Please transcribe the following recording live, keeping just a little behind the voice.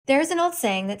There's an old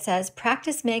saying that says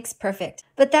practice makes perfect,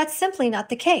 but that's simply not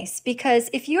the case because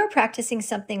if you're practicing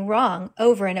something wrong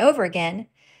over and over again,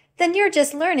 then you're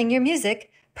just learning your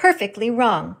music perfectly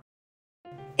wrong.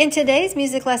 In today's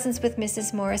Music Lessons with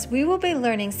Mrs. Morris, we will be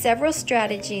learning several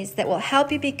strategies that will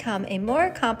help you become a more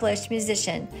accomplished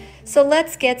musician. So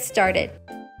let's get started.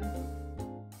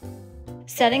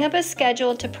 Setting up a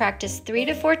schedule to practice 3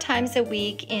 to 4 times a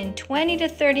week in 20 to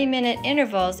 30-minute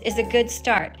intervals is a good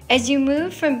start. As you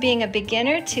move from being a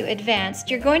beginner to advanced,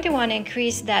 you're going to want to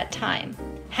increase that time.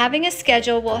 Having a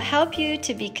schedule will help you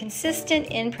to be consistent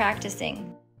in practicing.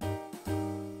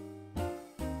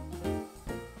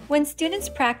 When students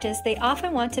practice, they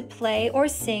often want to play or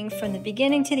sing from the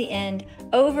beginning to the end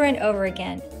over and over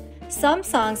again. Some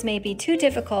songs may be too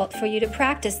difficult for you to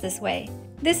practice this way.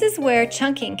 This is where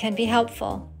chunking can be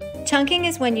helpful. Chunking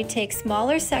is when you take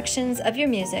smaller sections of your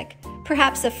music,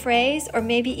 perhaps a phrase or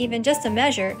maybe even just a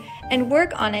measure, and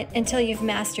work on it until you've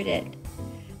mastered it.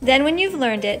 Then when you've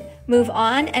learned it, move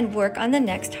on and work on the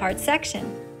next hard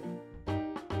section.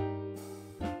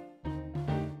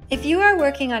 If you are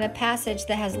working on a passage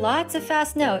that has lots of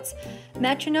fast notes,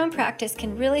 metronome practice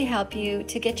can really help you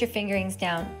to get your fingerings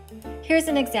down. Here's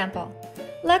an example.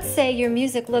 Let's say your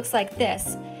music looks like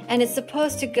this, and it's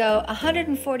supposed to go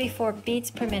 144 beats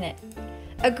per minute.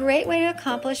 A great way to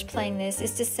accomplish playing this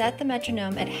is to set the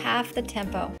metronome at half the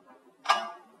tempo.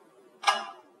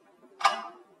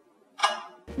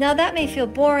 Now that may feel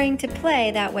boring to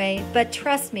play that way, but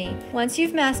trust me, once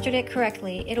you've mastered it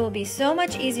correctly, it will be so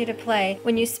much easier to play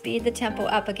when you speed the tempo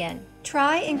up again.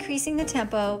 Try increasing the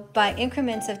tempo by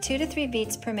increments of 2 to 3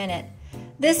 beats per minute.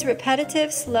 This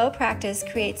repetitive, slow practice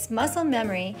creates muscle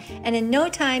memory, and in no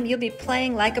time you'll be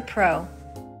playing like a pro.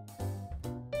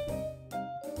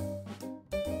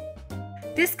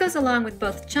 This goes along with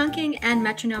both chunking and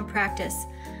metronome practice.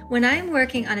 When I am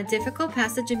working on a difficult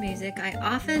passage of music, I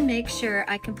often make sure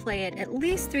I can play it at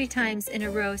least 3 times in a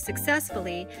row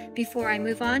successfully before I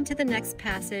move on to the next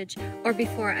passage or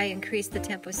before I increase the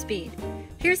tempo speed.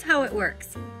 Here's how it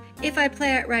works. If I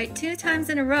play it right 2 times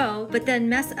in a row, but then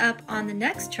mess up on the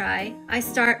next try, I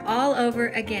start all over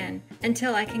again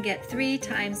until I can get 3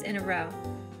 times in a row.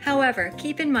 However,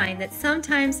 keep in mind that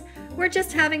sometimes we're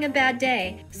just having a bad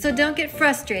day, so don't get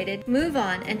frustrated, move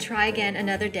on and try again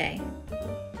another day.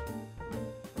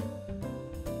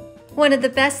 One of the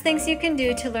best things you can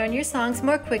do to learn your songs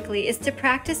more quickly is to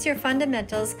practice your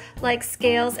fundamentals like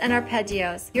scales and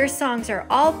arpeggios. Your songs are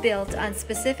all built on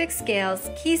specific scales,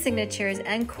 key signatures,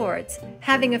 and chords.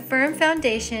 Having a firm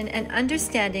foundation and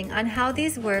understanding on how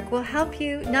these work will help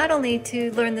you not only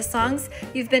to learn the songs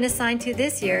you've been assigned to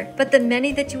this year, but the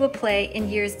many that you will play in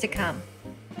years to come.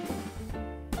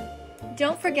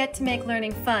 Don't forget to make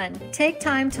learning fun. Take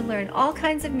time to learn all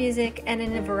kinds of music and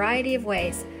in a variety of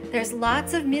ways. There's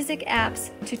lots of music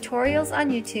apps, tutorials on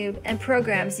YouTube, and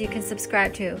programs you can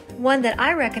subscribe to. One that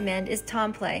I recommend is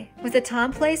TomPlay. With a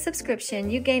TomPlay subscription,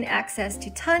 you gain access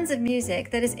to tons of music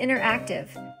that is interactive.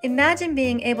 Imagine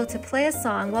being able to play a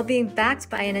song while being backed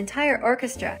by an entire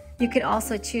orchestra. You can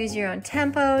also choose your own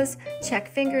tempos, check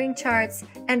fingering charts,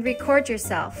 and record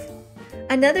yourself.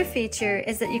 Another feature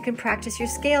is that you can practice your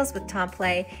scales with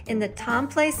TomPlay in the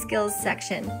TomPlay Skills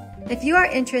section. If you are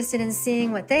interested in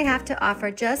seeing what they have to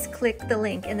offer, just click the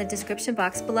link in the description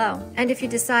box below. And if you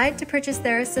decide to purchase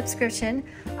their subscription,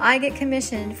 I get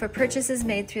commissioned for purchases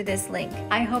made through this link.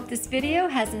 I hope this video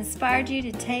has inspired you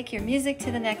to take your music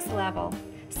to the next level.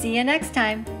 See you next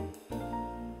time.